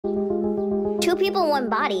Two people, one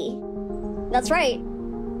body. That's right.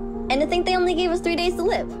 And to think they only gave us 3 days to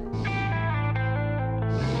live.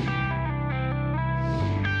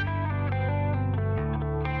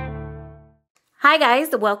 Hi guys,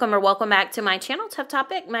 welcome back to my channel, Tough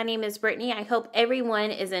Topic. My name is Brittany. I hope everyone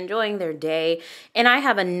is enjoying their day. And I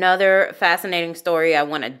have another fascinating story I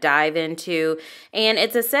want to dive into. And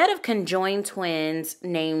it's a set of conjoined twins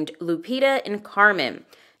named Lupita and Carmen.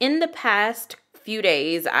 In the past few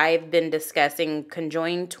days, I've been discussing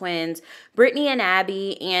conjoined twins, Brittany and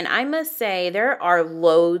Abby, and I must say there are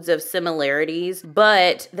loads of similarities,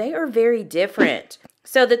 but they are very different.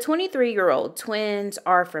 So the 23-year-old twins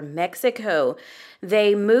are from Mexico.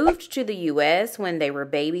 They moved to the U.S. when they were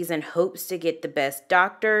babies in hopes to get the best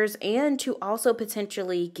doctors and to also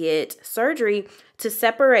potentially get surgery to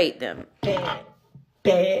separate them.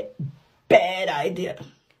 Bad idea.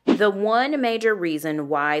 The one major reason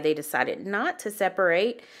why they decided not to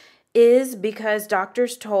separate is because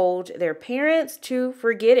doctors told their parents to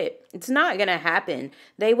forget it. It's not going to happen.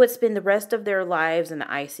 They would spend the rest of their lives in the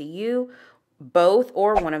ICU. Both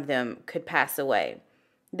or one of them could pass away.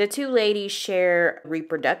 The two ladies share a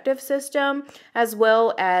reproductive system as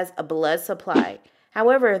well as a blood supply.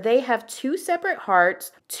 However, they have two separate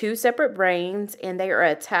hearts, two separate brains, and they are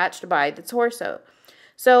attached by the torso.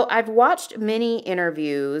 So I've watched many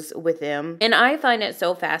interviews with them, and I find it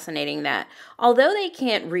so fascinating that although they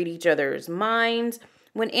can't read each other's minds,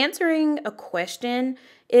 when answering a question,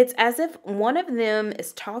 it's as if one of them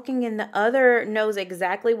is talking and the other knows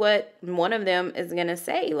exactly what one of them is going to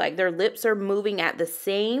say. Like their lips are moving at the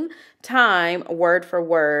same time, word for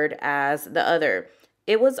word, as the other.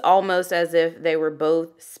 It was almost as if they were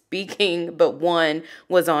both speaking, but one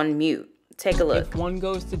was on mute. Take a look. If one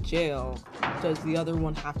goes to jail, does the other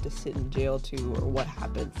one have to sit in jail too, or what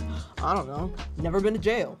happens? I don't know. Never been to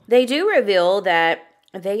jail. They do reveal that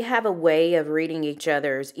they have a way of reading each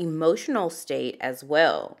other's emotional state as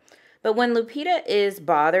well. But when Lupita is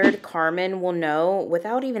bothered, Carmen will know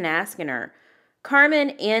without even asking her.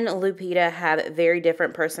 Carmen and Lupita have very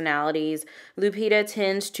different personalities. Lupita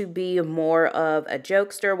tends to be more of a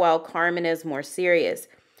jokester while Carmen is more serious.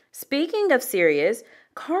 Speaking of serious,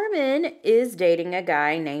 Carmen is dating a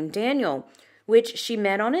guy named Daniel, which she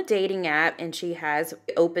met on a dating app, and she has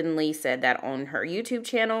openly said that on her YouTube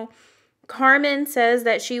channel. Carmen says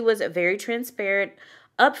that she was very transparent,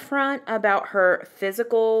 upfront about her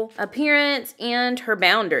physical appearance and her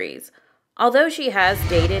boundaries. Although she has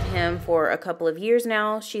dated him for a couple of years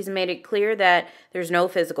now, she's made it clear that there's no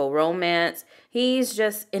physical romance. He's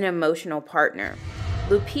just an emotional partner.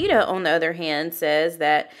 Lupita, on the other hand, says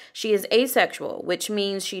that she is asexual, which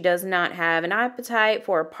means she does not have an appetite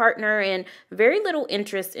for a partner and very little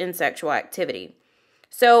interest in sexual activity.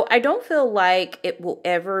 So I don't feel like it will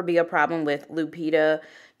ever be a problem with Lupita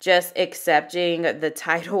just accepting the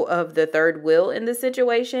title of the third wheel in the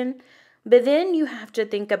situation. But then you have to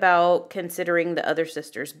think about considering the other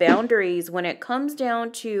sister's boundaries when it comes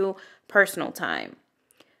down to personal time.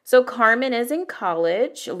 So Carmen is in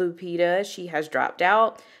college. Lupita, she has dropped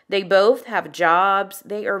out. They both have jobs.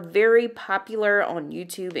 They are very popular on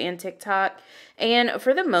YouTube and TikTok. And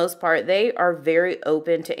for the most part, they are very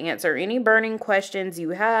open to answer any burning questions you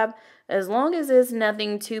have, as long as it's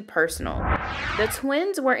nothing too personal. The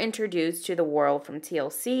twins were introduced to the world from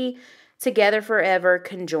TLC, Together Forever,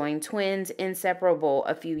 Conjoined Twins, Inseparable,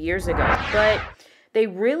 a few years ago. But they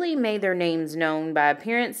really made their names known by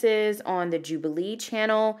appearances on the Jubilee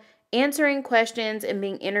channel, answering questions, and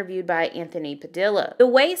being interviewed by Anthony Padilla. The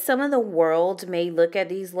way some of the world may look at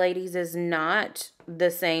these ladies is not the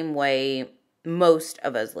same way most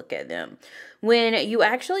of us look at them. When you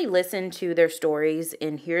actually listen to their stories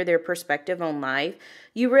and hear their perspective on life,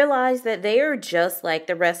 you realize that they are just like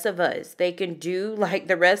the rest of us. They can do like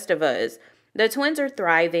the rest of us. The twins are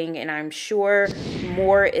thriving, and I'm sure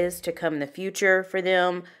more is to come in the future for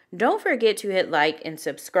them. Don't forget to hit like and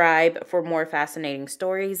subscribe for more fascinating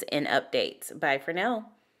stories and updates. Bye for now.